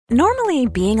Normally,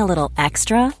 being a little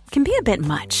extra can be a bit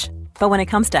much, but when it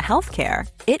comes to healthcare,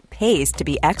 it pays to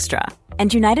be extra.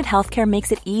 And United Healthcare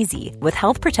makes it easy with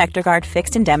Health Protector Guard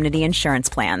fixed indemnity insurance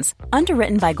plans.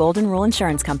 Underwritten by Golden Rule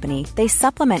Insurance Company, they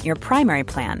supplement your primary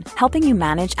plan, helping you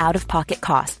manage out-of-pocket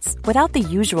costs without the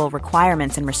usual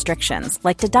requirements and restrictions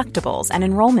like deductibles and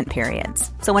enrollment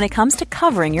periods. So when it comes to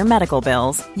covering your medical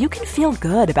bills, you can feel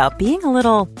good about being a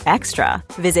little extra.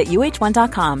 Visit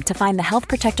uh1.com to find the Health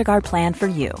Protector Guard plan for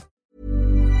you.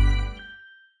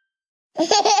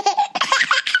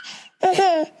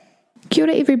 Kia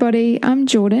ora everybody, I'm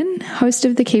Jordan, host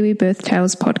of the Kiwi Birth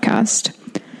Tales podcast.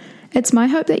 It's my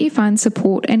hope that you find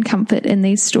support and comfort in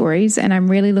these stories, and I'm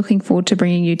really looking forward to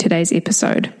bringing you today's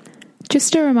episode.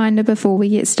 Just a reminder before we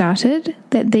get started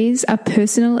that these are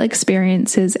personal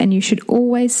experiences and you should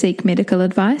always seek medical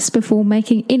advice before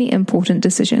making any important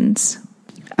decisions.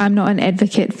 I'm not an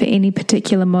advocate for any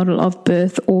particular model of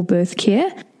birth or birth care,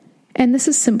 and this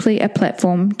is simply a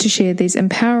platform to share these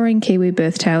empowering Kiwi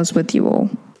birth tales with you all.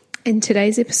 In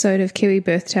today's episode of Kiwi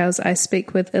Birth Tales, I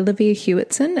speak with Olivia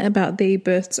Hewitson about the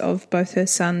births of both her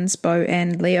sons, Beau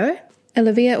and Leo.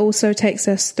 Olivia also takes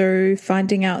us through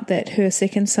finding out that her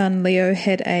second son, Leo,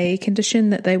 had a condition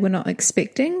that they were not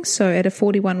expecting. So at a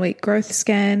 41-week growth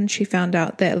scan, she found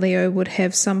out that Leo would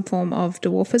have some form of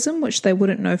dwarfism, which they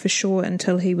wouldn't know for sure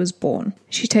until he was born.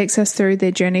 She takes us through their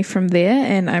journey from there,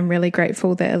 and I'm really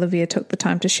grateful that Olivia took the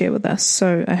time to share with us.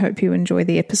 So I hope you enjoy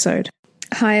the episode.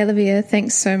 Hi, Olivia.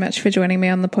 Thanks so much for joining me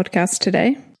on the podcast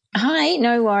today. Hi,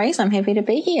 no worries. I'm happy to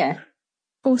be here.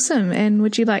 Awesome. And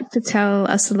would you like to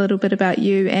tell us a little bit about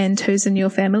you and who's in your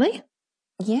family?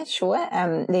 Yeah, sure.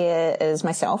 There is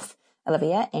myself,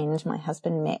 Olivia, and my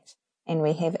husband, Matt. And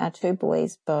we have our two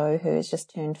boys, Beau, who has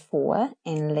just turned 4,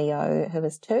 and Leo, who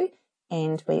is 2.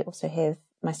 And we also have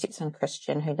my stepson,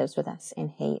 Christian, who lives with us,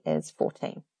 and he is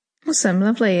 14. Awesome.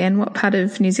 Lovely. And what part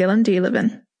of New Zealand do you live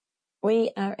in?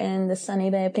 We are in the sunny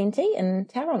Bay of Plenty in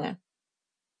Tauranga.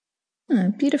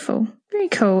 Oh, beautiful. Very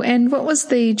cool. And what was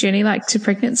the journey like to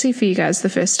pregnancy for you guys the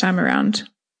first time around?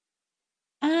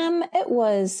 It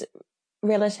was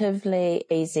relatively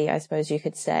easy, I suppose you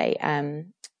could say.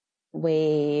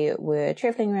 We were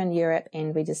traveling around Europe,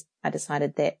 and I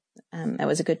decided that it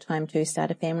was a good time to start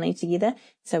a family together.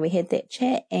 So we had that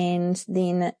chat, and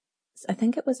then I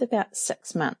think it was about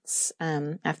 6 months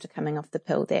after coming off the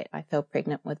pill that I fell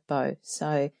pregnant with Beau.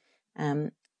 So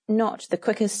not the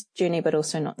quickest journey, but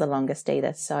also not the longest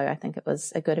either. So I think it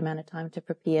was a good amount of time to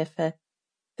prepare for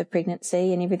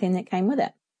pregnancy and everything that came with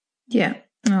it. Yeah.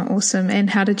 Oh, awesome. And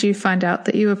how did you find out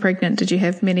that you were pregnant? Did you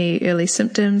have many early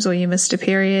symptoms, or you missed a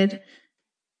period?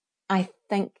 I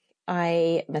think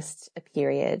I missed a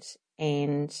period,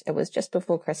 and it was just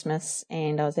before Christmas,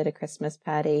 and I was at a Christmas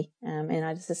party, and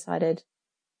I just decided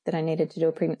that I needed to do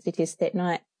a pregnancy test that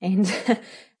night, and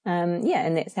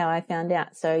and that's how I found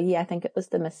out. So I think it was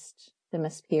the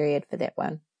missed period for that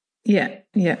one. Yeah,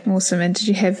 awesome. And did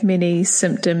you have many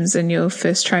symptoms in your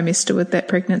first trimester with that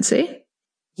pregnancy?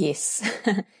 Yes.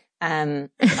 I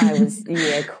was,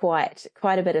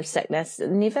 quite a bit of sickness,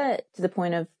 never to the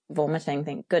point of vomiting,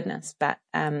 thank goodness, but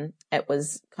it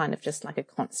was kind of just like a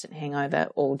constant hangover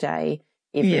all day,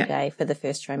 every day for the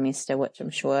first trimester, which I'm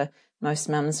sure most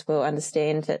mums will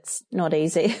understand. It's not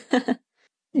easy.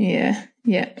 Yeah.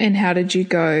 And how did you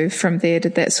go from there?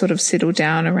 Did that sort of settle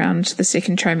down around the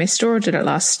second trimester, or did it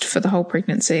last for the whole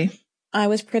pregnancy? I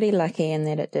was pretty lucky in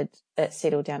that it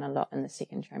settled down a lot in the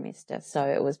second trimester. So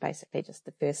it was basically just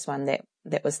the first one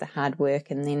that was the hard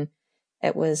work, and then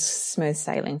it was smooth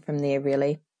sailing from there,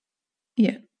 really.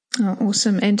 Yeah. Oh,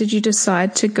 awesome. And did you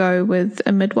decide to go with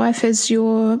a midwife as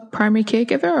your primary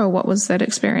caregiver, or what was that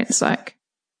experience like?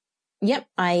 Yep,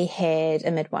 I had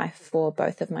a midwife for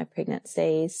both of my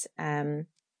pregnancies.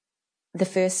 The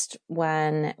first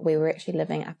one, we were actually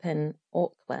living up in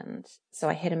Auckland, so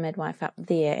I had a midwife up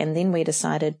there, and then we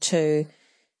decided to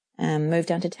move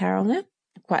down to Tauranga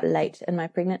quite late in my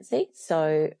pregnancy,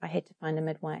 so I had to find a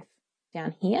midwife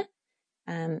down here,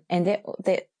 and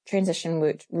that transition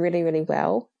worked really, really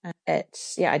well. I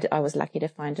was lucky to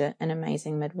find an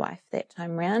amazing midwife that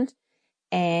time round,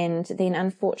 and then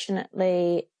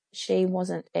unfortunately she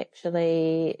wasn't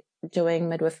actually doing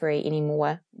midwifery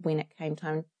anymore when it came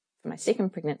time for my second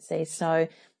pregnancy, so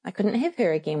I couldn't have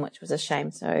her again, which was a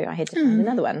shame, so I had to find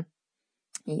another one.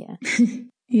 Yeah.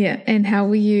 Yeah. And how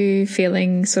were you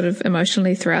feeling sort of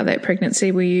emotionally throughout that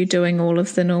pregnancy? Were you doing all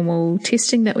of the normal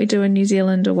testing that we do in New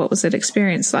Zealand, or what was that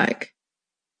experience like?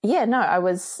 Yeah, no, I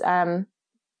was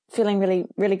feeling really,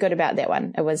 really good about that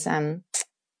one. It was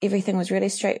everything was really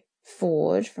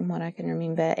straightforward from what I can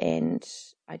remember, and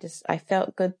I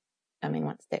felt good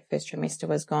once that first trimester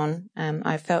was gone,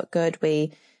 I felt good.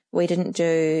 We didn't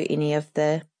do any of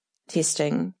the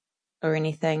testing or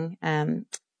anything,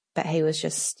 but he was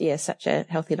just, such a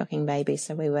healthy looking baby.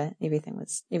 So everything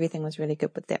was really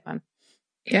good with that one.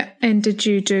 Yeah. And did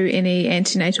you do any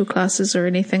antenatal classes or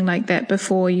anything like that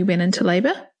before you went into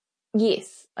labour?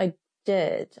 Yes, I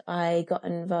did. I got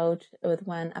involved with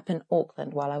one up in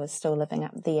Auckland while I was still living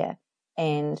up there,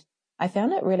 and I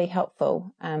found it really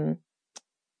helpful.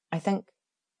 I think,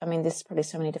 there's probably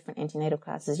so many different antenatal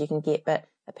classes you can get, but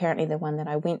apparently the one that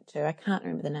I went to, I can't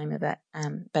remember the name of it,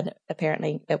 but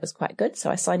apparently it was quite good.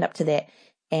 So I signed up to that,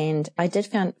 and I did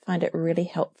find it really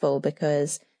helpful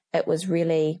because it was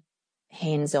really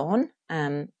hands-on.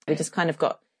 We just kind of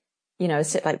got,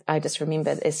 I just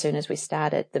remember as soon as we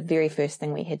started, the very first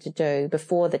thing we had to do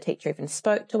before the teacher even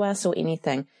spoke to us or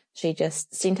anything, she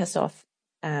just sent us off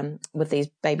with these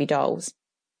baby dolls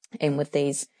and with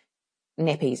these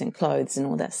nappies and clothes and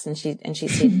all this. And she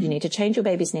said, you need to change your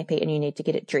baby's nappy and you need to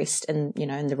get it dressed in,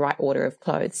 in the right order of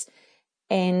clothes.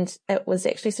 And it was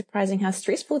actually surprising how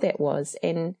stressful that was.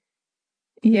 And,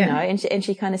 and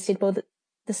she kind of said, well,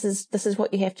 this is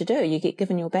what you have to do. You get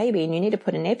given your baby and you need to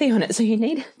put a nappy on it. So you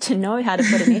need to know how to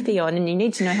put a nappy on and you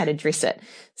need to know how to dress it.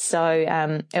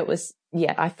 So, it was,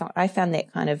 I found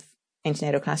that kind of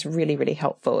antenatal class really, really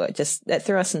helpful. It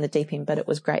threw us in the deep end, but it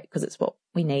was great because it's what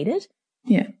we needed.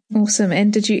 Yeah. Awesome.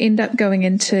 And did you end up going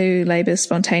into labour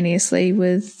spontaneously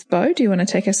with Beau? Do you want to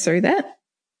take us through that?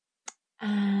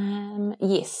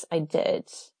 Yes, I did.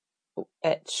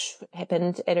 It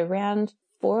happened at around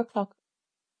 4:00.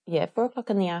 Yeah, 4:00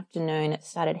 in the afternoon it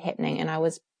started happening, and I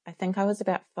think I was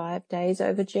about 5 days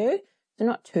overdue. So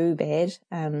not too bad.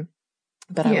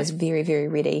 But I was very, very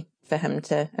ready for him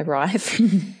to arrive.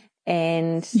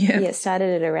 And it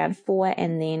started at around 4,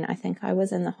 and then I think I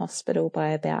was in the hospital by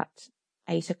about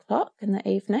 8:00 in the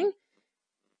evening.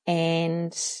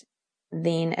 And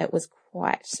then it was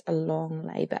quite a long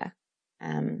labour.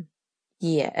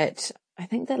 I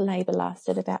think that labour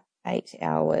lasted about 8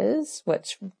 hours,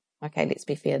 which, okay, let's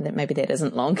be fair, that maybe that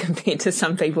isn't long compared to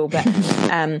some people, but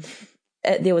I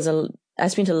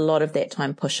spent a lot of that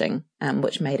time pushing,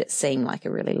 which made it seem like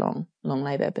a really long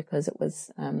labour because it was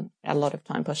a lot of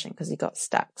time pushing because he got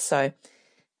stuck. So,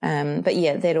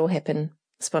 that all happened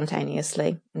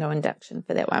spontaneously, no induction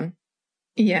for that one.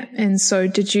 Yeah. And so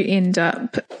did you end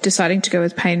up deciding to go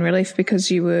with pain relief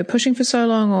because you were pushing for so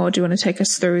long, or do you want to take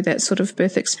us through that sort of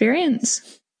birth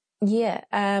experience? Yeah.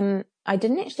 I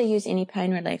didn't actually use any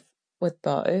pain relief with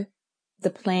Beau. The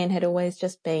plan had always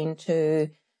just been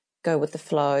to go with the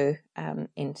flow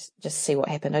and just see what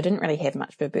happened. I didn't really have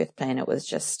much of a birth plan. It was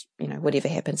just, whatever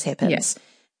happens, happens. Yeah.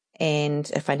 And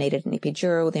if I needed an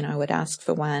epidural, then I would ask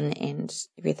for one and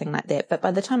everything like that. But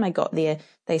by the time I got there,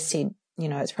 they said,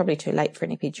 it's probably too late for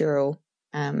an epidural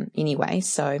anyway.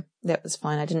 So that was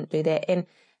fine. I didn't do that. And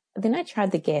then I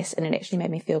tried the gas and it actually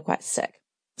made me feel quite sick.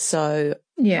 So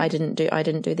I didn't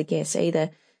do the gas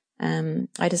either.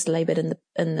 I just laboured in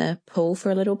the pool for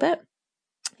a little bit.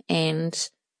 And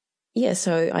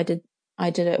so I did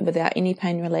it without any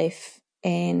pain relief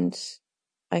and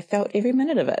I felt every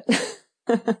minute of it.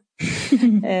 That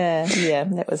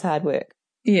was hard work.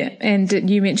 Yeah, and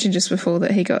you mentioned just before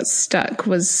that he got stuck.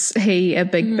 Was he a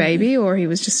big baby or he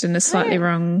was just in a slightly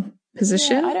wrong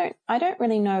position? Yeah, I don't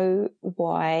really know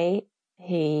why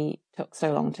he took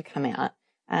so long to come out,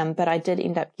 but I did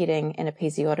end up getting an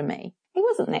episiotomy. He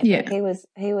wasn't that big. He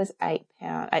was 8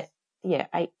 pounds.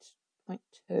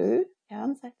 8.2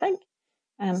 pounds, I think.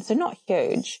 So not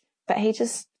huge, but he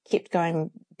just kept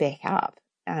going back up.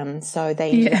 So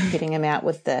they ended up getting him out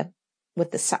with the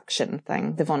suction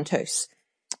thing, the Ventouse.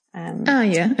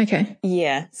 Okay.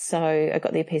 Yeah, so I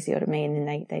got the episiotomy and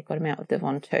then they got him out with the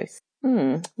Ventouse.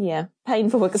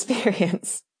 Painful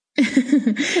experience.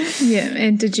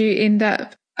 And did you end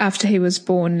up, after he was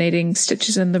born, needing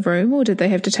stitches in the room, or did they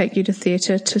have to take you to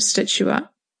theatre to stitch you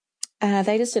up?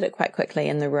 They just did it quite quickly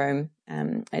in the room.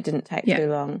 It didn't take too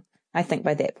long. I think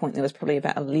by that point there was probably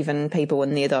about 11 people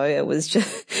in there though. It was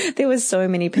just, there was so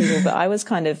many people, but I was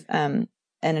kind of in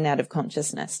and out of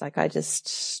consciousness. Like I'd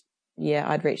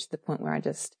reached the point where I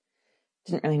just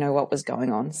didn't really know what was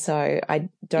going on. So I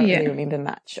don't really remember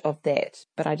much of that,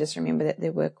 but I just remember that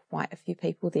there were quite a few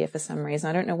people there for some reason.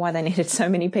 I don't know why they needed so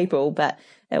many people, but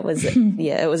it was,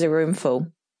 it was a room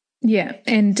full. Yeah.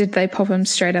 And did they pop him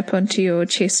straight up onto your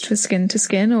chest for skin to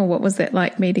skin, or what was that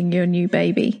like meeting your new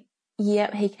baby?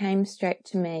 Yep, he came straight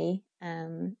to me,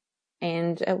 and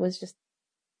it was just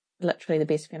literally the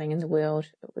best feeling in the world.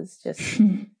 It was just,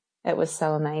 it was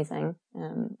so amazing.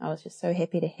 I was just so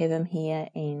happy to have him here,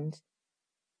 and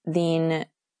then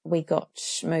we got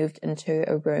moved into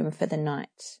a room for the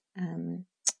night,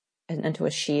 into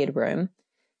a shared room,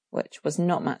 which was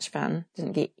not much fun.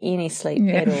 Didn't get any sleep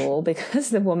at all because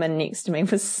the woman next to me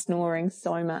was snoring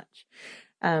so much.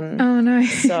 Oh no.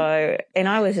 So, and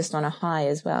I was just on a high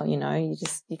as well, you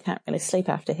can't really sleep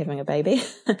after having a baby.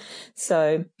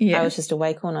 So I was just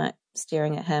awake all night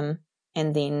staring at him.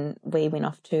 And then we went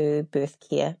off to birth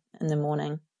care in the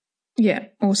morning. Yeah,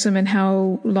 awesome. And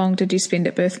how long did you spend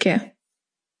at birth care?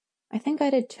 I think I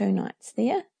did 2 nights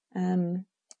there.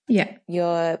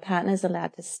 Your partner's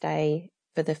allowed to stay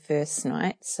for the first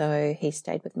night. So he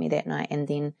stayed with me that night. And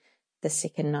then the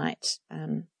second night,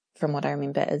 from what I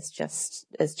remember, is just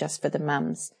for the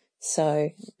mums.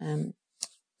 So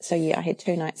I had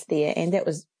 2 nights there, and that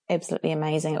was absolutely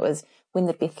amazing. It was when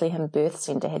the Bethlehem Birth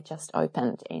Centre had just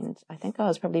opened, and I think I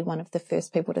was probably one of the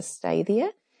first people to stay there.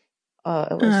 Oh,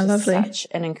 it was just such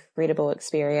an incredible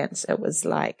experience. It was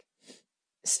like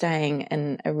staying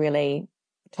in a really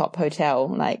top hotel.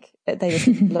 Like, they just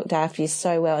looked after you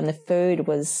so well, and the food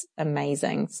was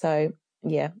amazing. So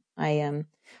yeah, I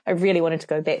really wanted to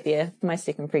go back there for my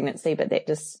second pregnancy, but that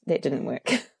didn't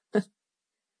work.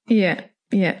 Yeah.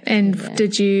 And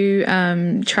did you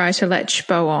try to latch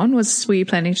Beau on? Were you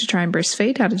planning to try and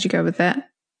breastfeed? How did you go with that?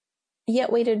 Yeah,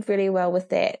 we did really well with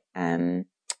that.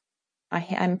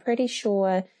 I'm pretty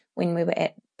sure when we were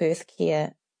at birth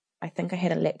care, I think I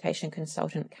had a lactation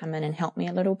consultant come in and help me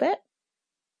a little bit.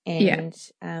 And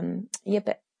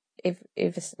but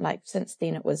since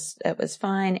then it was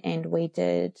fine, and we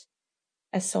did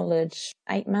a solid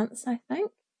 8 months, I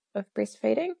think, of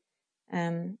breastfeeding.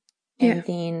 And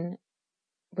then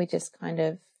we just kind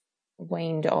of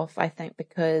weaned off, I think,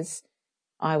 because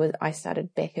I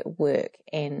started back at work,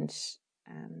 and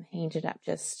he ended up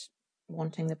just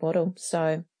wanting the bottle.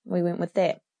 So we went with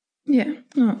that. Yeah.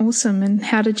 Oh, awesome. And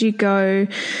how did you go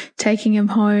taking him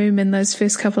home in those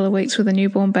first couple of weeks with a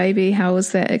newborn baby? How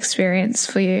was that experience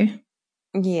for you?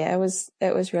 Yeah, it was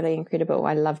really incredible.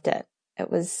 I loved it. It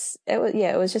was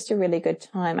just a really good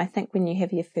time. I think when you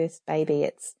have your first baby,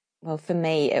 for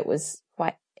me, it was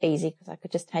quite easy because I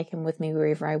could just take him with me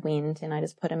wherever I went, and I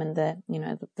just put him in the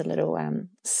little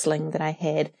sling that I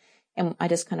had, and I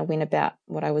just kind of went about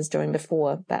what I was doing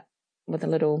before, but with a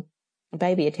little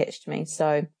baby attached to me.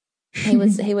 So he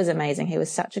was amazing. He was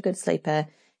such a good sleeper.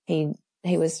 He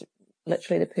was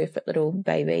literally the perfect little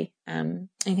baby, and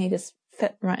he just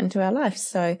fit right into our life.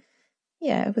 So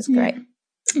yeah, it was great.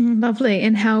 Lovely.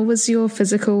 And how was your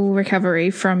physical recovery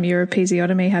from your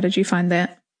episiotomy? How did you find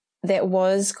that? That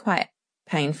was quite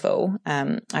painful.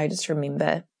 I just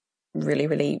remember really,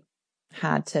 really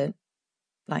hard to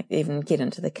even get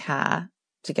into the car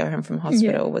to go home from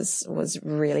hospital was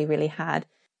really, really hard.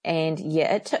 And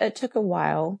it took a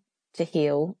while to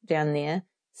heal down there.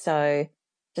 So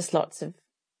just lots of,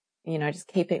 just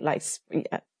keeping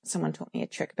someone taught me a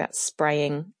trick about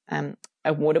spraying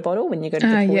a water bottle when you go to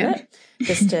the toilet,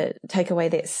 just to take away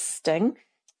that sting.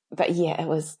 But yeah, it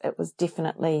was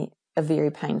definitely a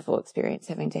very painful experience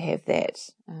having to have that.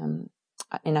 And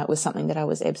it was something that I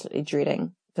was absolutely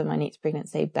dreading for my next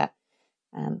pregnancy, but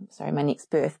my next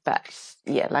birth. But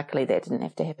yeah, luckily that didn't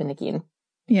have to happen again.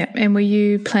 Yeah. And were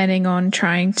you planning on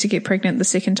trying to get pregnant the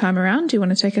second time around? Do you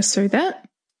want to take us through that?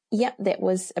 Yep, that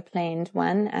was a planned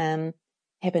one.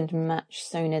 Happened much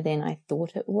sooner than I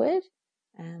thought it would.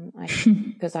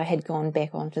 Because I had gone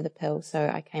back onto the pill, so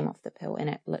I came off the pill, and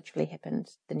it literally happened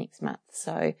the next month.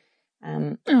 So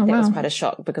that was quite a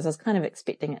shock, because I was kind of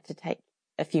expecting it to take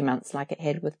a few months like it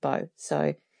had with Beau.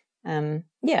 So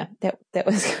that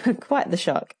was quite the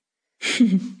shock.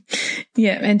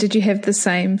 Yeah. And did you have the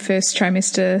same first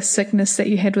trimester sickness that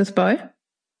you had with Beau?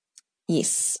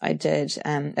 Yes, I did.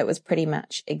 It was pretty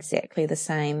much exactly the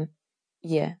same.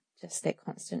 Yeah, just that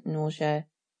constant nausea.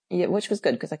 Yeah, which was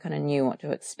good because I kind of knew what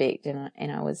to expect, and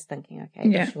I was thinking,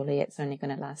 okay, surely it's only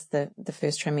going to last the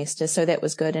first trimester, so that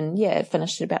was good. And yeah, it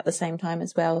finished at about the same time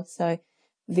as well, so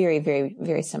very, very,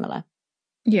 very similar.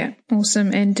 Yeah,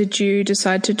 awesome. And did you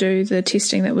decide to do the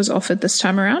testing that was offered this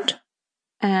time around?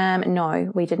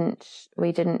 No, we didn't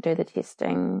do the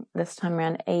testing this time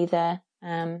around either.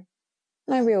 No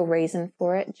real reason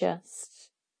for it.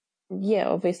 Just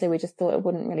obviously we just thought it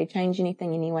wouldn't really change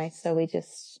anything anyway, so we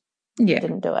just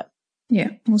didn't do it.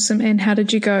 Yeah, awesome. And how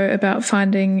did you go about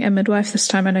finding a midwife this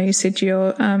time? I know you said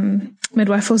your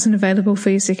midwife wasn't available for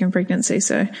your second pregnancy,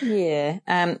 so. Yeah,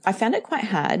 I found it quite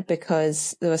hard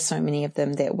because there were so many of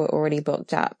them that were already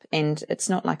booked up, and it's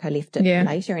not like I left it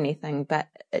late or anything, but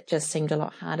it just seemed a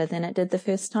lot harder than it did the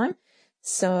first time.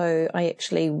 So I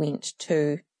actually went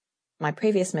to my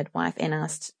previous midwife and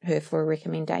asked her for a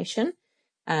recommendation,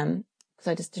 because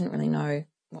I just didn't really know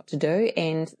what to do,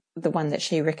 and the one that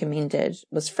she recommended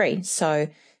was free. So,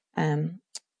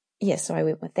 so I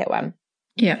went with that one.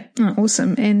 Yeah. Oh,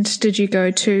 awesome. And did you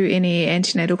go to any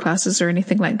antenatal classes or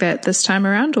anything like that this time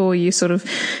around, or you sort of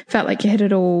felt like you had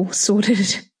it all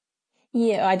sorted?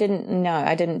 Yeah, I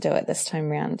didn't do it this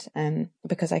time around,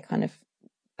 because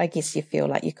I guess you feel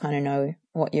like you kind of know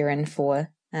what you're in for,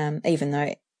 even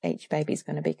though each baby's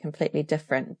going to be completely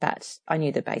different, but I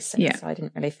knew the basics, so I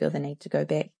didn't really feel the need to go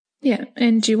back. Yeah.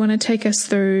 And do you want to take us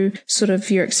through sort of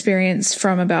your experience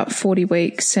from about 40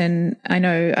 weeks? And I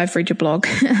know I've read your blog,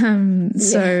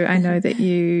 so I know that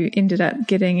you ended up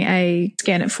getting a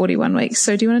scan at 41 weeks.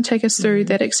 So do you want to take us through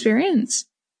that experience?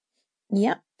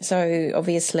 Yeah. So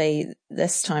obviously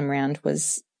this time round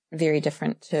was very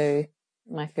different to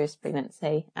my first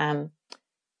pregnancy.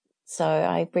 So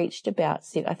I reached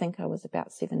I think I was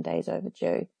about 7 days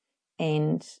overdue,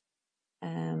 and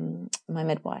my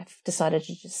midwife decided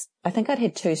to I think I'd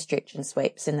had 2 stretch and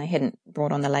sweeps and they hadn't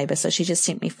brought on the labour. So she just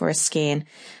sent me for a scan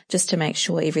just to make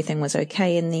sure everything was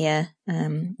okay in there.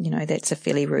 That's a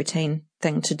fairly routine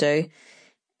thing to do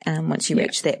once you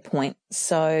reach that point.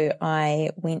 So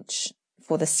I went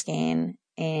for the scan,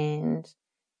 and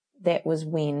that was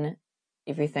when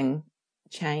everything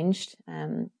changed,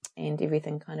 and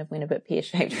everything kind of went a bit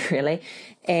pear-shaped really.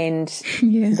 And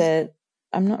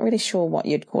I'm not really sure what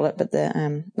you'd call it, but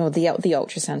the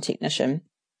ultrasound technician,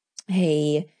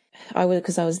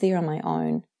 because I was there on my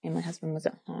own and my husband was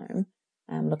at home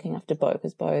looking after Beau,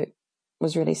 because Beau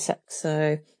was really sick.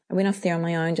 So I went off there on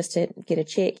my own just to get a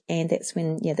check, and that's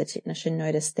when the technician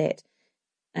noticed that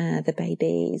the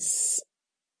baby's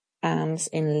arms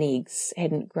and legs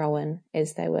hadn't grown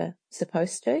as they were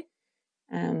supposed to.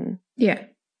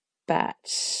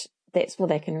 But that's all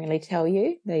they can really tell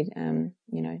you. They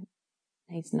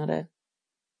he's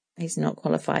not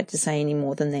qualified to say any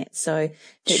more than that. So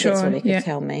that's all he could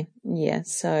tell me. Yeah.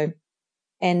 So,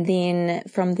 and then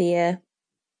from there,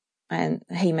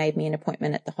 he made me an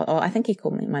appointment at I think he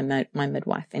called me my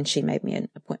midwife, and she made me an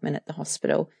appointment at the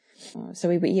hospital. So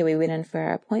we went in for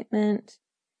our appointment,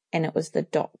 and it was the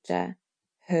doctor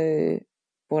who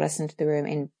brought us into the room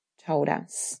and told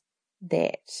us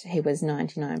that he was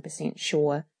 99%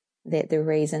 sure that the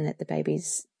reason that the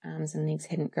baby's arms and legs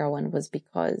hadn't grown was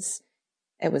because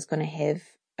it was going to have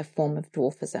a form of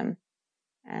dwarfism.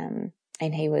 And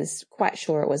he was quite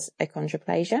sure it was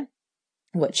achondroplasia,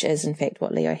 which is in fact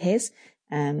what Leo has.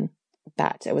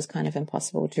 But it was kind of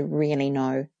impossible to really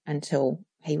know until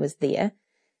he was there.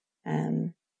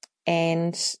 And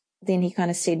then he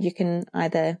kind of said, you can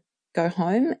either go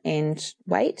home and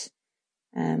wait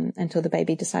until the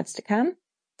baby decides to come.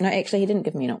 No, actually, he didn't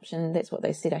give me an option. That's what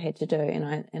they said I had to do, and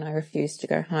I refused to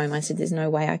go home. I said, "There's no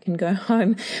way I can go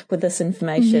home with this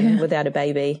information without a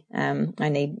baby. I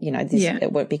need,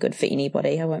 it won't be good for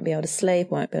anybody. I won't be able to sleep.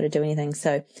 Won't be able to do anything."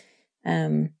 So,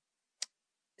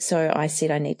 I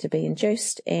said I need to be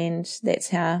induced, and that's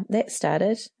how that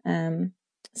started.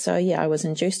 I was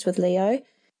induced with Leo.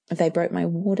 They broke my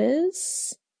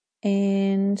waters,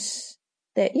 and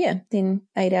then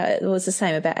 8 hours, it was the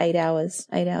same, about 8 hours.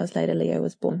 8 hours later, Leo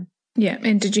was born. Yeah.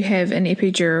 And did you have an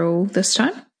epidural this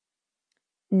time?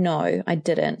 No, I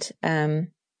didn't.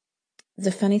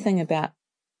 The funny thing about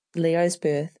Leo's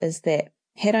birth is that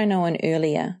had I known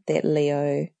earlier that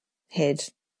Leo had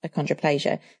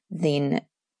achondroplasia, then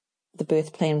the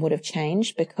birth plan would have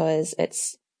changed, because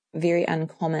it's very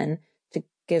uncommon to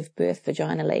give birth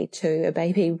vaginally to a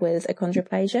baby with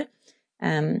achondroplasia.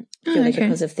 Purely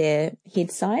because of their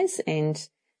head size and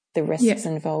the risks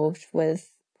involved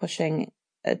with pushing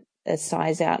a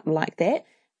size out like that.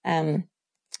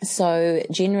 So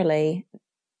generally,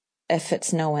 if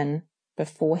it's known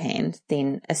beforehand,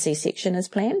 then a C-section is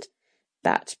planned.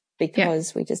 But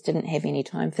because we just didn't have any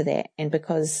time for that, and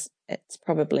because it's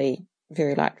probably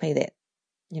very likely that,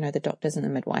 the doctors and the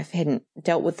midwife hadn't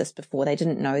dealt with this before, they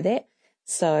didn't know that.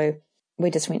 So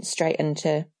we just went straight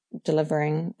into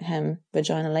delivering him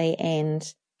vaginally,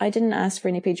 and I didn't ask for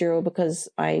an epidural because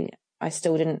I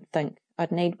still didn't think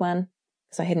I'd need one,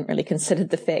 because I hadn't really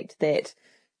considered the fact that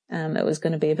it was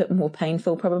going to be a bit more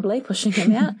painful probably pushing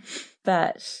him out.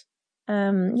 But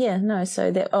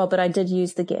but I did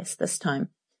use the gas this time,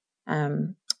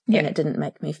 and it didn't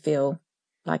make me feel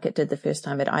like it did the first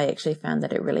time, but I actually found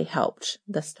that it really helped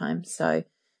this time. So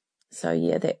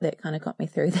that kind of got me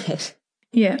through that.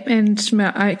 Yeah, and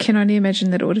I can only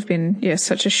imagine that it would have been,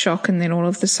 such a shock, and then all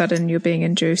of a sudden you're being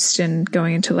induced and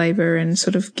going into labour and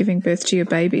sort of giving birth to your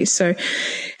baby. So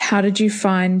how did you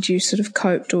find you sort of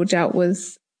coped or dealt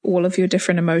with all of your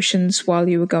different emotions while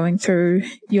you were going through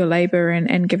your labour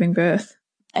and giving birth?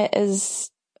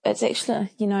 It's actually,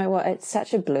 it's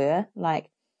such a blur. Like,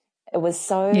 it was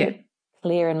so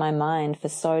clear in my mind for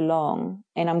so long.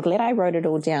 And I'm glad I wrote it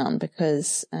all down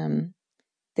because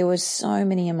there was so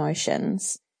many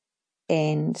emotions,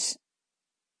 and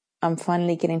I'm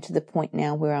finally getting to the point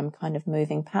now where I'm kind of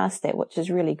moving past that, which is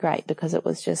really great because it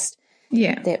was just,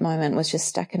 that moment was just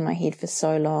stuck in my head for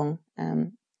so long,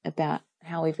 about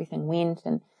how everything went.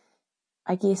 And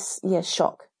I guess,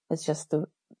 shock is just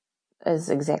is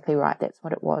exactly right. That's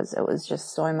what it was. It was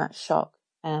just so much shock,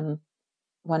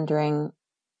 wondering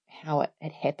how it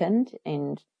had happened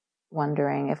and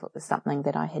wondering if it was something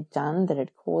that I had done that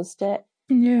had caused it.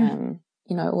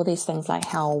 All these things like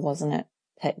how wasn't it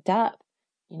picked up?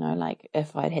 Like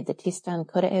if I'd had the test done,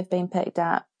 could it have been picked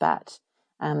up? But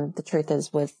the truth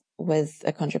is with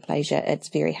achondroplasia, it's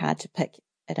very hard to pick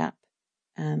it up.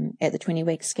 At the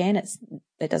 20-week scan,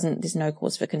 there's no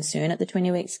cause for concern at the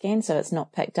 20-week scan, so it's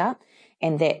not picked up.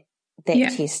 And that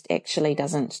test actually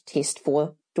doesn't test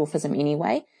for dwarfism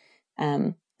anyway.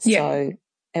 So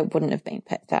it wouldn't have been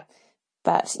picked up.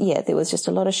 But there was just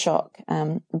a lot of shock.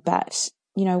 But,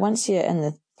 once you're in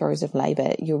the throes of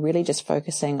labour, you're really just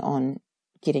focusing on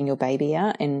getting your baby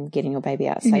out and getting your baby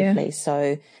out safely.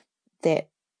 So that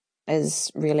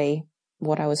is really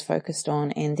what I was focused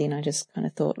on. And then I just kind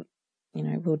of thought,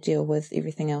 we'll deal with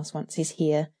everything else once he's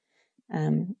here.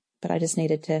 But I just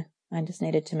needed to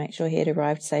make sure he had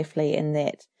arrived safely, and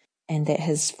that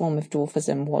his form of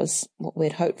dwarfism was what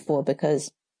we'd hoped for,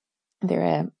 because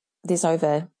there's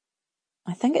over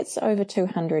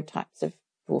 200 types of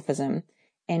dwarfism,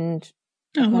 and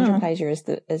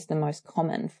achondroplasia is the most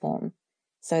common form.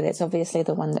 So that's obviously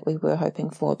the one that we were hoping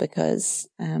for, because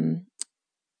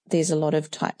there's a lot of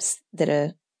types that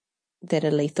are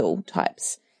lethal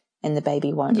types, and the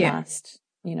baby won't last,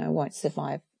 won't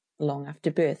survive long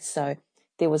after birth. So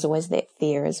there was always that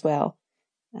fear as well.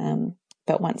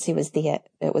 But once he was there,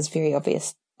 it was very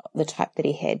obvious the type that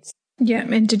he had. Yeah,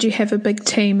 and did you have a big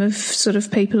team of sort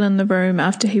of people in the room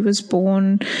after he was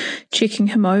born checking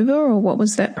him over, or what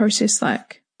was that process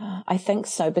like? I think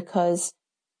so,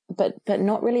 but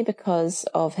not really because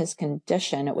of his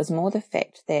condition. It was more the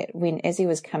fact that as he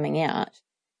was coming out,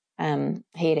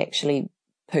 he had actually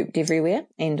pooped everywhere,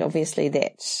 and obviously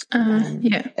that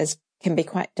can be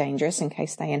quite dangerous in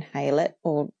case they inhale it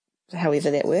or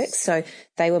however that works. So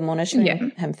they were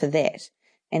monitoring him for that,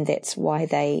 and that's why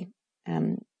they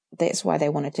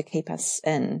wanted to keep us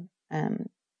in.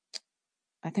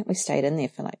 I think we stayed in there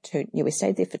for we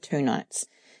stayed there for 2 nights,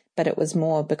 but it was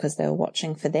more because they were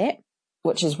watching for that,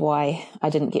 which is why I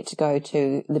didn't get to go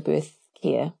to the birth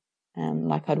care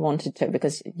like I'd wanted to,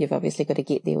 because you've obviously got to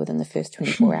get there within the first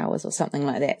 24 hours or something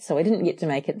like that. So I didn't get to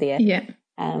make it there.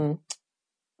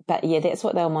 But that's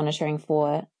what they were monitoring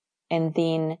for. And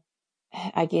then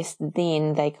I guess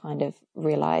then they kind of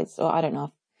realized, or I don't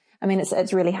know.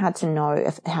 It's really hard to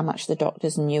know how much the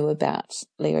doctors knew about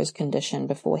Leo's condition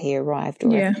before he arrived,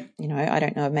 or I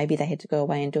don't know, maybe they had to go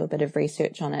away and do a bit of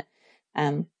research on it.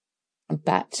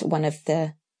 But one of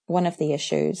the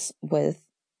issues with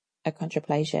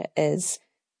achondroplasia is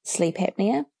sleep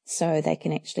apnea, so they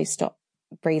can actually stop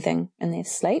breathing in their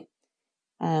sleep.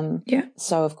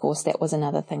 So of course that was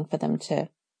another thing for them to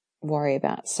worry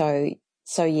about. So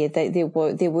there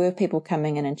were people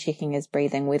coming in and checking his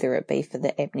breathing, whether it be for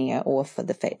the apnea or for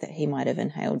the fact that he might have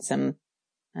inhaled some,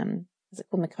 is it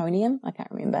called meconium? I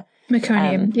can't remember.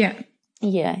 Meconium,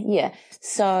 Yeah.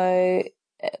 So,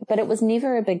 but it was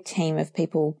never a big team of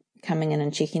people coming in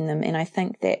and checking them. And I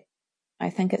think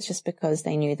it's just because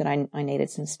they knew that I needed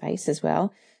some space as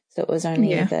well. So it was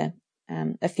only ever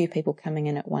a few people coming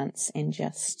in at once and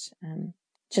just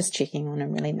checking on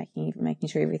and really making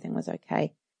sure everything was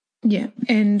okay. Yeah.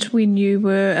 And when you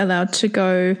were allowed to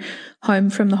go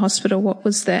home from the hospital, what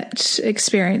was that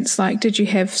experience like? Did you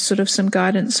have sort of some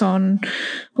guidance on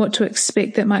what to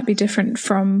expect that might be different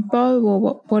from Beau,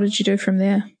 or what did you do from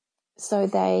there? So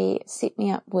they set me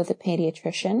up with a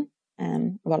pediatrician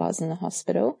while I was in the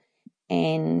hospital,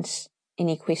 and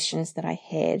any questions that I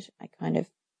had,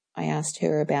 I asked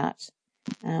her about,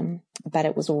 but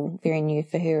it was all very new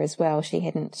for her as well. She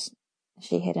hadn't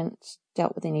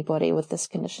dealt with anybody with this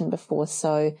condition before,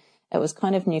 so it was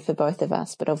kind of new for both of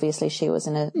us, but obviously she was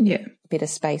in a better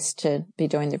space to be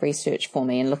doing the research for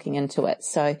me and looking into it.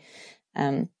 So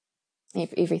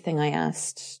everything I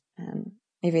asked,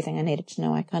 everything I needed to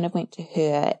know, I kind of went to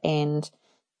her, and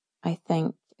I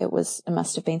think it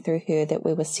must have been through her that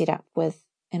we were set up with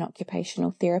an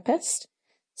occupational therapist.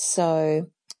 So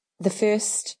the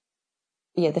first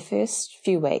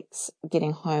few weeks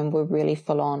getting home were really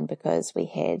full on, because we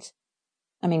had,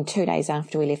 2 days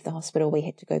after we left the hospital, we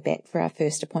had to go back for our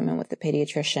first appointment with the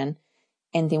pediatrician.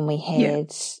 And then we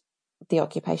had the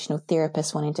occupational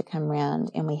therapist wanting to come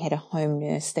round, and we had a home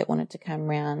nurse that wanted to come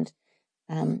round.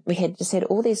 We had just had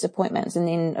all these appointments, and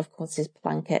then of course there's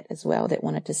Plunkett as well that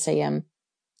wanted to see him.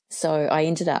 So I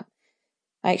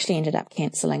actually ended up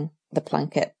cancelling the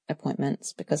Plunkett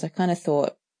appointments because I kind of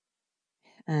thought,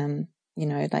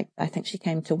 like I think she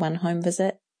came to one home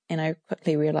visit, and I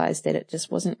quickly realised that it just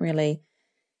wasn't really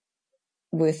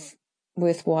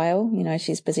worthwhile.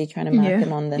 She's busy trying to mark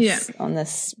him on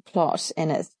this plot,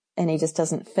 and he just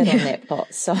doesn't fit on that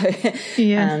plot. So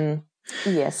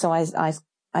so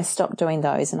I stopped doing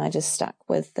those, and I just stuck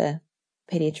with the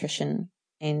pediatrician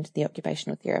and the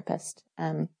occupational therapist.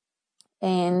 And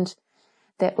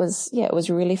that was, it was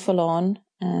really full on,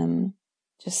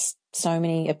 just so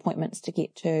many appointments to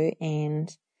get to.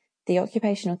 And the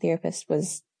occupational therapist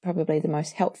was probably the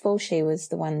most helpful. She was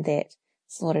the one that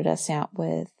sorted us out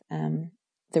with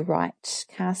the right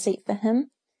car seat for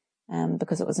him,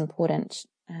 because it was important.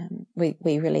 We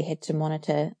really had to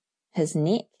monitor his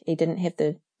neck. He didn't have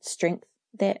the strength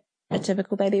that a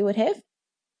typical baby would have.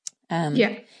 And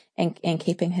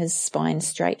keeping his spine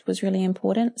straight was really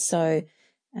important. So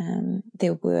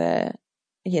there were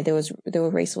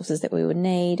resources that we would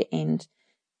need, and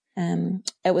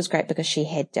it was great because she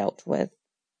had dealt with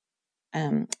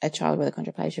a child with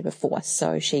achondroplasia before,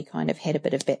 so she kind of had a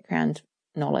bit of background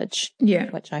knowledge,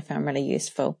 which I found really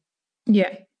useful.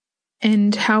 Yeah.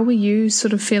 And how were you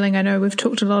sort of feeling? I know we've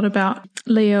talked a lot about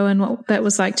Leo and what that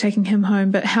was like taking him home,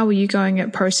 but how were you going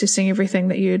at processing everything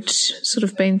that you'd sort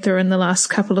of been through in the last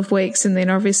couple of weeks? And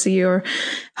then obviously you're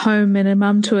home and a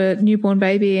mum to a newborn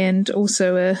baby and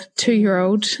also a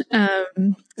 2-year-old.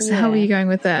 So how were you going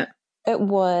with that? It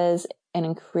was an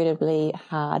incredibly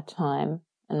hard time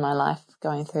in my life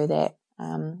going through that.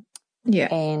 And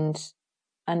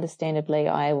understandably,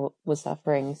 I was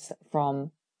suffering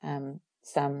from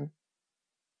some...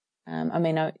 I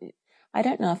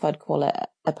don't know if I'd call it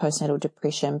a postnatal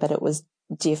depression, but it was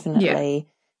definitely,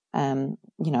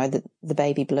 the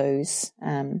baby blues,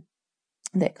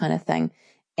 that kind of thing.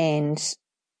 And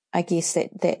I guess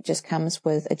that just comes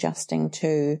with adjusting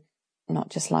to not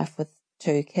just life with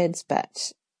 2 kids,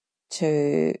 but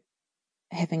to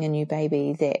having a new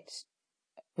baby that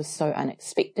was so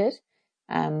unexpected.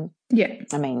 We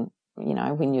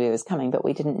knew he was coming, but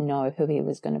we didn't know who he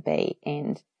was going to be.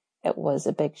 And it was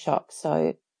a big shock.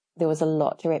 So there was a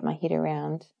lot to wrap my head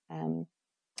around. And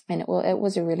it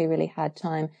was a really, really hard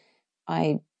time.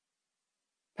 I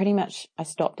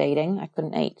stopped eating. I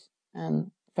couldn't eat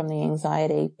from the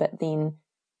anxiety, but then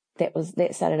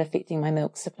that started affecting my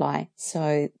milk supply.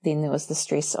 So then there was the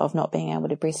stress of not being able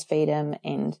to breastfeed him.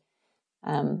 And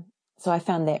so I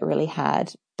found that really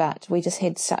hard. But we just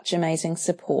had such amazing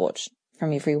support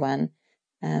from everyone.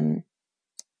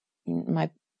 My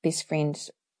best friend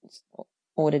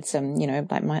ordered some,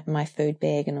 like my food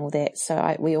bag and all that.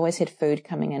 So we always had food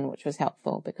coming in, which was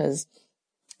helpful because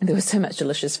there was so much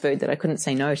delicious food that I couldn't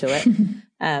say no to it.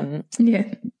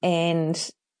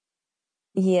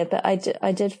 But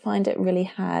I did find it really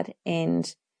hard.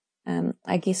 And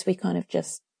I guess we kind of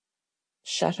just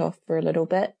shut off for a little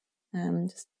bit,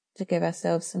 just to give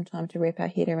ourselves some time to wrap our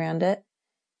head around it.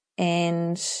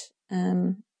 And just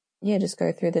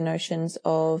go through the notions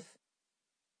of,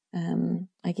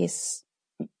 I guess,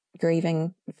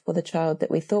 grieving for the child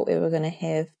that we thought we were going to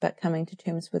have, but coming to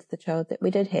terms with the child that we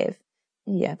did have.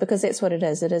 Yeah, because that's what it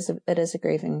is. It is a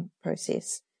grieving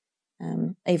process.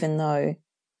 Even though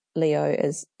Leo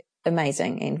is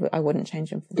amazing and I wouldn't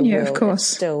change him for the world. Of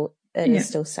course. It is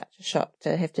still such a shock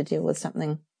to have to deal with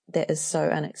something that is so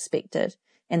unexpected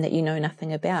and that you know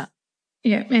nothing about.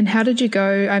 Yeah. And how did you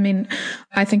go? I mean,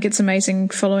 I think it's amazing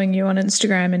following you on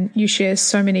Instagram, and you share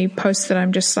so many posts that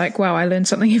I'm just like, wow, I learn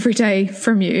something every day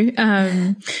from you.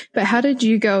 But how did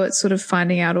you go at sort of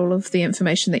finding out all of the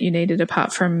information that you needed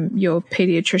apart from your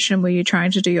pediatrician? Were you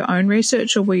trying to do your own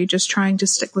research, or were you just trying to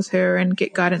stick with her and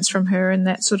get guidance from her in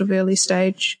that sort of early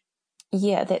stage?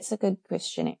 Yeah, that's a good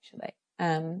question, actually.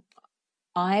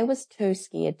 I was too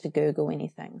scared to Google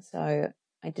anything. So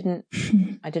I didn't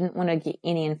want to get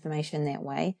any information that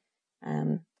way.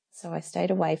 So I stayed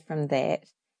away from that.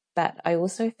 But I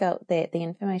also felt that the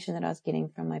information that I was getting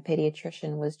from my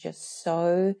pediatrician was just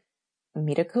so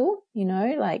medical, she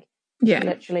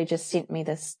literally just sent me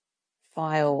this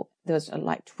file. There was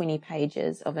like 20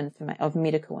 pages of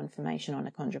medical information on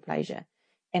achondroplasia.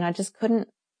 And I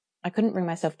couldn't bring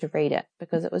myself to read it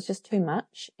because it was just too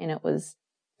much. And it was,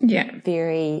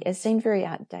 it seemed very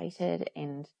outdated,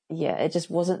 and it just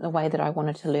wasn't the way that I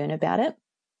wanted to learn about it.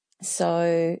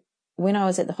 So when I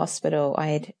was at the hospital,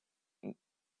 I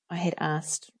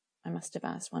must have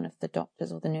asked one of the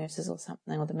doctors or the nurses or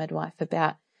something, or the midwife,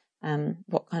 about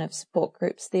what kind of support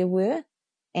groups there were.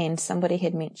 And somebody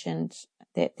had mentioned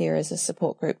that there is a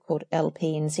support group called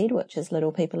LPNZ, which is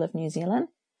Little People of New Zealand.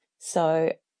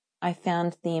 So I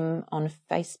found them on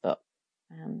Facebook.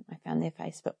 I found their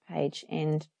Facebook page,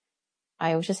 and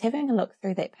I was just having a look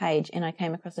through that page, and I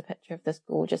came across a picture of this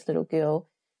gorgeous little girl.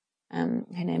 Her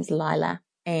name's Lila.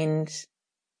 And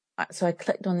so I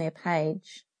clicked on their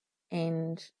page,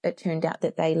 and it turned out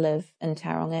that they live in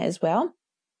Tauranga as well,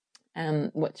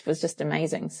 which was just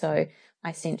amazing. So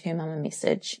I sent her mum a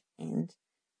message, and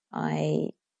I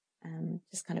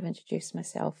just kind of introduced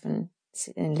myself and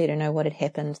let her know what had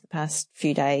happened the past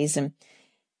few days.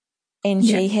 And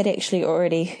she had actually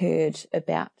already heard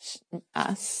about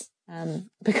us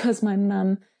because my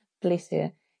mum, bless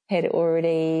her, had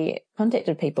already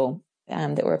contacted people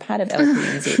that were a part of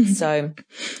LPNZ. So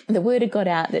the word had got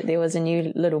out that there was a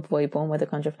new little boy born with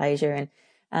achondroplasia.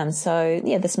 And so,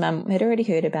 this mum had already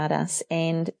heard about us,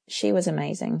 and she was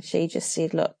amazing. She just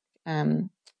said, look,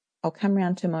 I'll come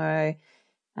round tomorrow.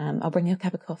 I'll bring you a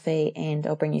cup of coffee, and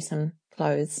I'll bring you some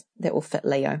clothes that will fit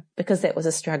Leo, because that was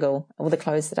a struggle. All the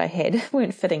clothes that I had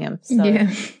weren't fitting him. So,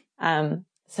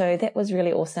 so that was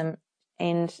really awesome.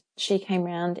 And she came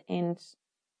round and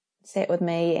sat with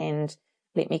me and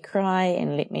let me cry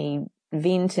and let me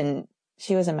vent, and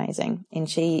she was amazing. And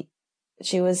she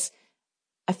was,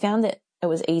 I found that it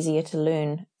was easier to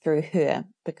learn through her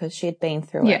because she had been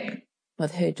through it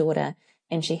with her daughter,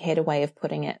 and she had a way of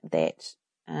putting it that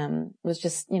was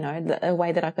just, a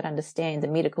way that I could understand the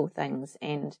medical things.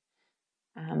 And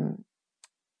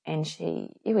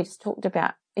we just talked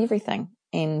about everything,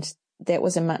 and that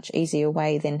was a much easier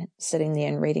way than sitting there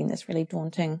and reading this really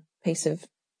daunting piece of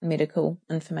medical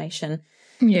information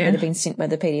that had been sent by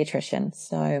the pediatrician.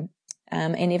 So,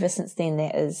 and ever since then,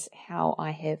 that is how I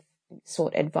have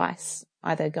sought advice,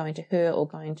 either going to her or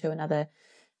going to another,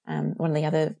 one of the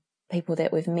other people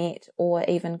that we've met, or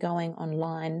even going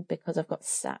online, because I've got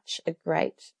such a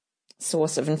great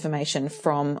source of information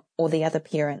from all the other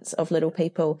parents of little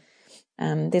people.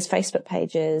 There's Facebook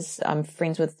pages. I'm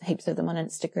friends with heaps of them on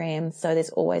Instagram. So there's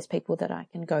always people that I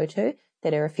can go to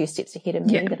that are a few steps ahead of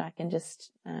me that I can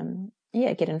just,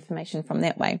 get information from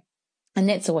that way. And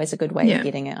that's always a good way of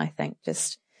getting it, I think,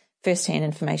 just first-hand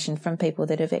information from people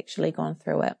that have actually gone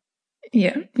through it.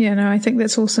 No, I think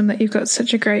that's awesome that you've got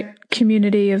such a great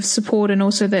community of support, and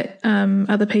also that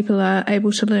other people are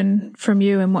able to learn from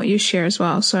you and what you share as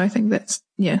well. So I think that's,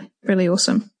 really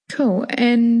awesome. Cool.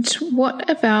 And what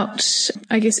about,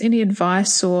 I guess, any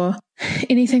advice or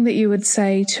anything that you would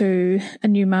say to a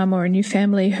new mum or a new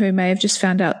family who may have just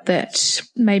found out that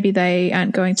maybe they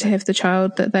aren't going to have the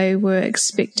child that they were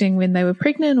expecting when they were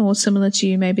pregnant, or similar to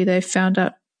you, maybe they found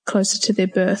out closer to their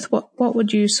birth? What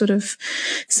would you sort of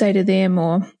say to them,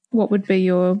 or what would be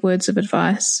your words of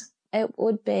advice? It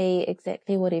would be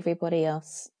exactly what everybody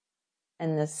else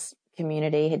in this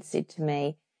community had said to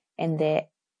me, and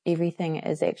that everything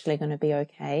is actually going to be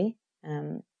okay,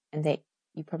 and that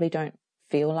you probably don't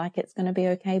feel like it's going to be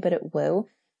okay, but it will.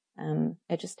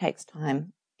 It just takes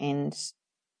time, and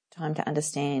time to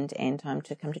understand, and time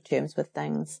to come to terms with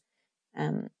things.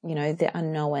 The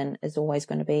unknown is always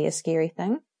going to be a scary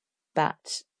thing,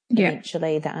 but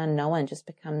eventually the unknown just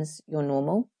becomes your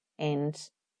normal, and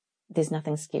there's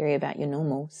nothing scary about your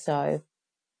normal. So,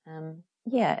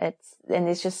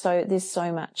 there's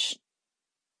so much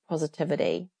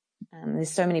positivity.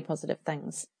 There's so many positive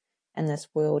things in this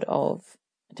world of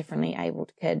differently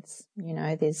abled kids.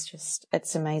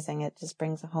 It's amazing. It just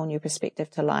brings a whole new perspective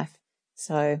to life.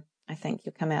 So I think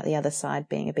you'll come out the other side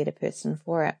being a better person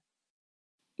for it.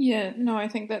 Yeah, no, I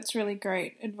think that's really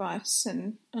great advice,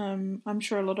 and I'm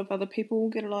sure a lot of other people will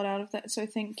get a lot out of that, so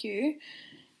thank you.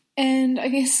 And I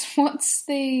guess, what's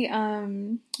the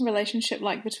relationship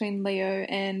like between Leo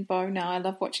and Beau now? I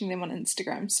love watching them on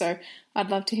Instagram, so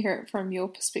I'd love to hear it from your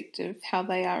perspective, how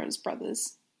they are as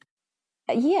brothers.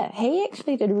 Yeah, he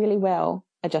actually did really well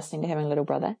adjusting to having a little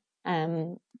brother.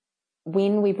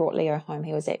 When we brought Leo home,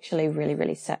 he was actually really,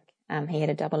 really sick. He had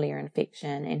a double ear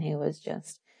infection, and he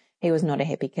was not a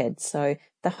happy kid. So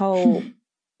the whole,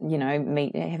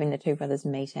 having the two brothers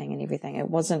meeting and everything, it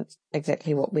wasn't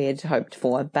exactly what we had hoped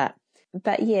for. But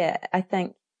yeah, I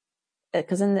think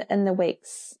because in the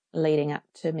weeks leading up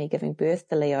to me giving birth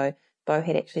to Leo, Beau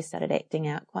had actually started acting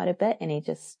out quite a bit, and he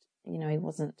just, he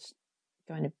wasn't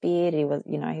going to bed. He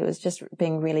was just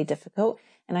being really difficult.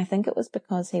 And I think it was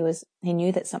because he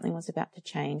knew that something was about to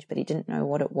change, but he didn't know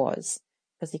what it was,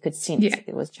 because he could sense that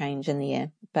there was change in the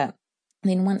air. But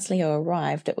then once Leo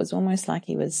arrived, it was almost like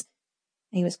he was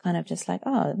kind of just like,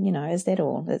 oh, is that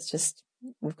all? It's just,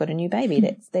 we've got a new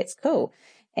baby. That's cool.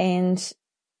 And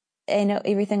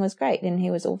everything was great, and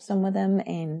he was awesome with him,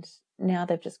 and now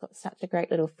they've just got such a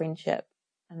great little friendship.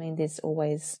 I mean, there's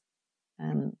always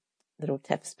little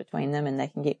tiffs between them, and they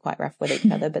can get quite rough with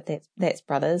each other, but that's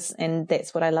brothers, and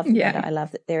that's what I love about it. I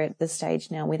love that they're at this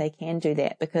stage now where they can do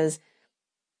that, because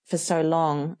for so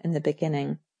long in the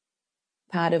beginning,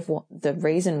 part of the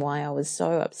reason why I was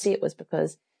so upset was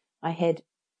because I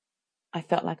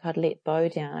felt like I'd let Beau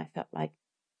down. I felt like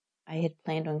I had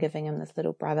planned on giving him this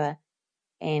little brother,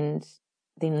 and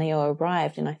then Leo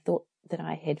arrived, and I thought that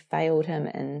I had failed him,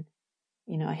 and,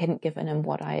 I hadn't given him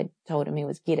what I had told him he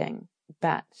was getting.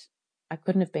 But I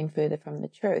couldn't have been further from the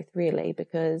truth, really,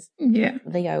 because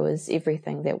Leo is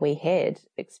everything that we had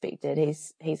expected.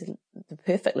 He's the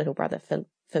perfect little brother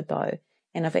for Beau,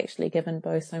 and I've actually given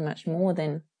Beau so much more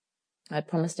than I'd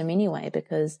promised him anyway,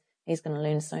 because he's going to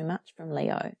learn so much from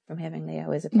having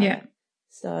Leo as a brother. Yeah.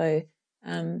 So,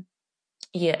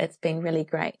 it's been really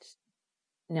great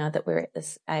now that we're at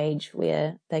this age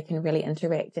where they can really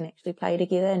interact and actually play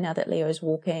together. Now that Leo's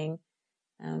walking,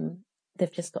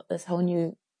 they've just got this whole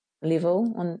new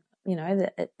level on,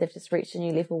 they've just reached a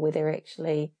new level where they're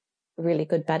actually really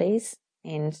good buddies.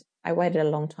 And I waited a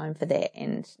long time for that.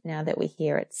 And now that we're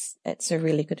here, it's a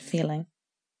really good feeling.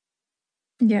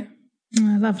 Yeah.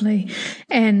 Oh, lovely.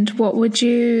 And what would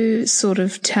you sort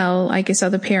of tell, I guess,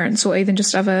 other parents or even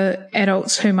just other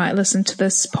adults who might listen to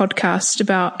this podcast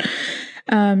about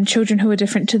children who are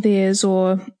different to theirs?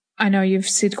 Or I know you've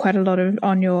said quite a lot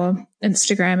on your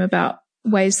Instagram about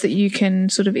ways that you can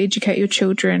sort of educate your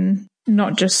children,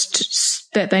 not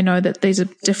just that they know that these are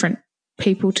different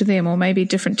people to them or maybe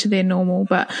different to their normal,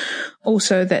 but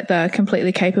also that they're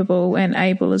completely capable and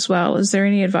able as well. Is there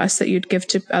any advice that you'd give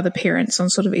to other parents on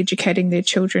sort of educating their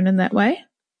children in that way?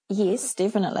 Yes,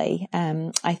 definitely.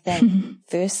 I think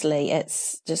firstly,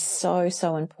 it's just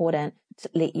so important to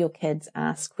let your kids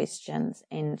ask questions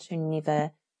and to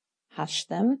never hush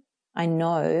them. I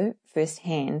know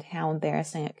firsthand how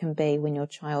embarrassing it can be when your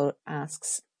child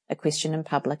asks a question in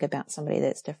public about somebody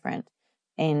that's different.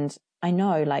 And I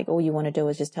know, like, all you want to do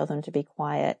is just tell them to be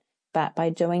quiet. But by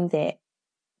doing that,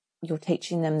 you're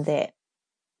teaching them that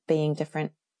being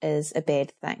different is a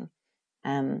bad thing.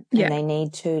 And they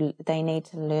need to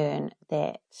learn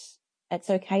that it's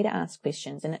okay to ask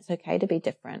questions and it's okay to be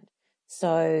different.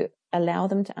 So allow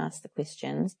them to ask the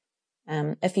questions.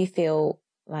 If you feel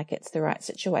like it's the right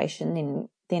situation,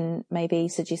 then maybe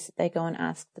suggest that they go and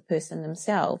ask the person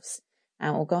themselves,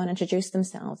 or go and introduce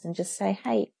themselves and just say,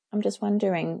 hey, I'm just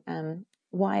wondering,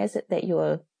 why is it that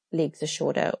your legs are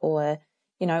shorter? Or,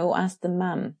 or ask the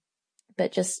mum.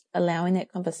 But just allowing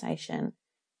that conversation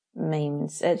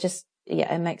means it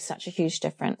makes such a huge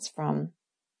difference from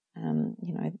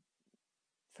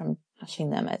hushing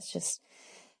them. It's just,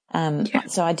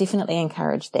 so I definitely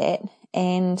encourage that.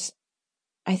 And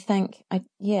I think,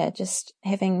 just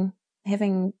having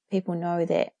people know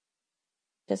that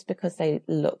just because they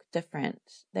look different,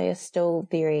 they are still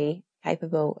very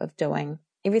capable of doing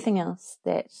everything else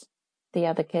that the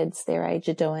other kids their age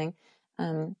are doing.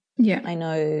 I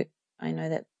know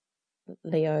that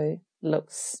Leo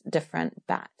looks different,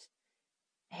 but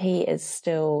he is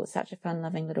still such a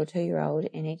fun-loving little 2-year-old,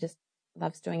 and he just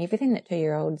loves doing everything that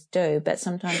 2-year-olds do, but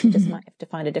sometimes you just might have to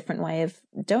find a different way of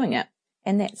doing it,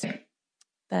 and that's it.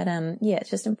 But it's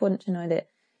just important to know that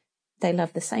they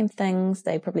love the same things,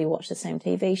 they probably watch the same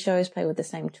TV shows, play with the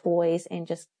same toys, and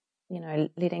just,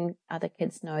 letting other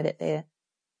kids know that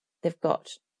they've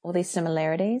got all these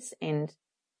similarities. And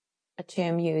a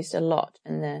term used a lot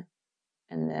in the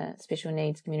special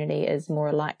needs community is more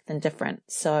alike than different.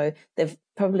 So they've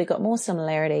probably got more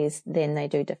similarities than they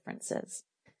do differences.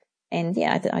 And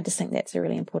I just think that's a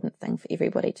really important thing for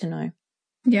everybody to know.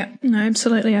 Yeah, no,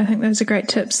 absolutely. I think those are great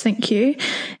tips. Thank you.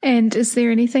 And is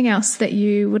there anything else that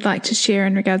you would like to share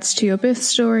in regards to your birth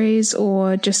stories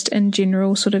or just in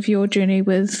general sort of your journey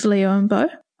with Leo and Beau?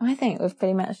 I think we've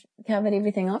pretty much covered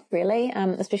everything off, really,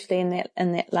 especially in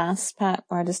that last part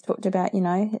where I just talked about,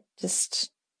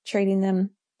 just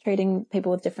treating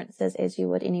people with differences as you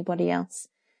would anybody else.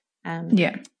 And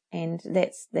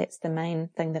that's the main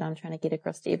thing that I'm trying to get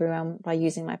across to everyone by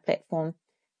using my platform.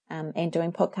 And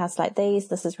doing podcasts like these.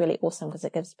 This is really awesome because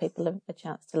it gives people a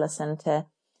chance to listen to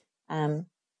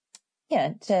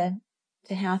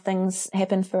how things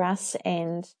happen for us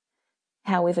and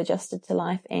how we've adjusted to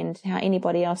life and how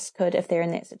anybody else could if they're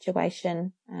in that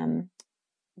situation.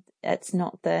 It's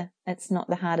not the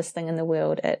hardest thing in the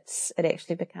world. It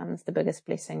actually becomes the biggest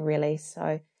blessing, really.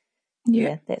 So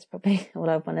that's probably all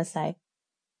I want to say.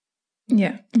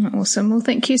 Yeah, awesome. Well,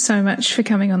 thank you so much for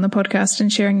coming on the podcast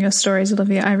and sharing your stories,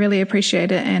 Olivia. I really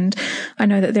appreciate it. And I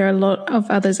know that there are a lot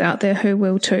of others out there who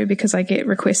will too, because I get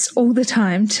requests all the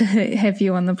time to have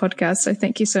you on the podcast. So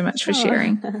thank you so much for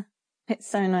sharing. It's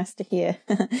so nice to hear.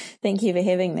 Thank you for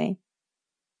having me.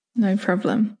 No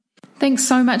problem. Thanks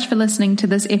so much for listening to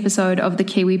this episode of the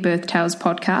Kiwi Birth Tales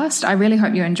podcast. I really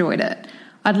hope you enjoyed it.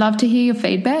 I'd love to hear your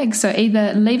feedback, so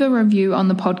either leave a review on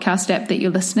the podcast app that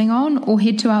you're listening on or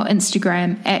head to our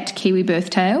Instagram at Kiwi Birth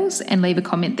Tales and leave a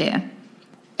comment there.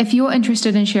 If you're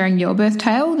interested in sharing your birth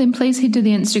tale, then please head to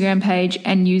the Instagram page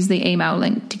and use the email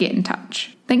link to get in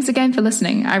touch. Thanks again for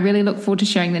listening. I really look forward to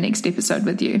sharing the next episode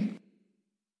with you.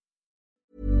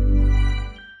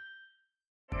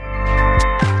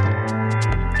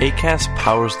 Acast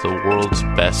powers the world's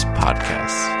best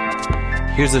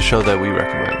podcasts. Here's a show that we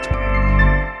recommend.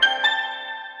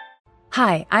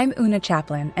 Hi, I'm Una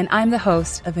Chaplin, and I'm the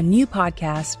host of a new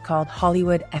podcast called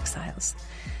Hollywood Exiles.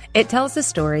 It tells the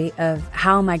story of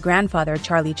how my grandfather,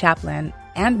 Charlie Chaplin,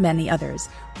 and many others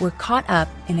were caught up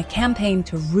in a campaign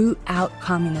to root out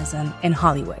communism in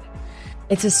Hollywood.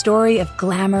 It's a story of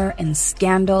glamour and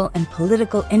scandal and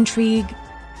political intrigue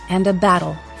and a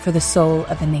battle for the soul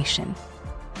of a nation.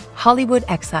 Hollywood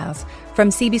Exiles from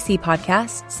CBC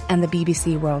Podcasts and the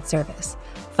BBC World Service.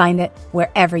 Find it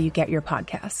wherever you get your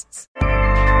podcasts.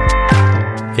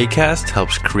 Acast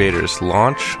helps creators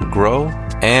launch, grow,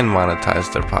 and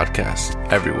monetize their podcasts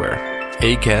everywhere.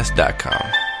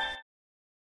 Acast.com.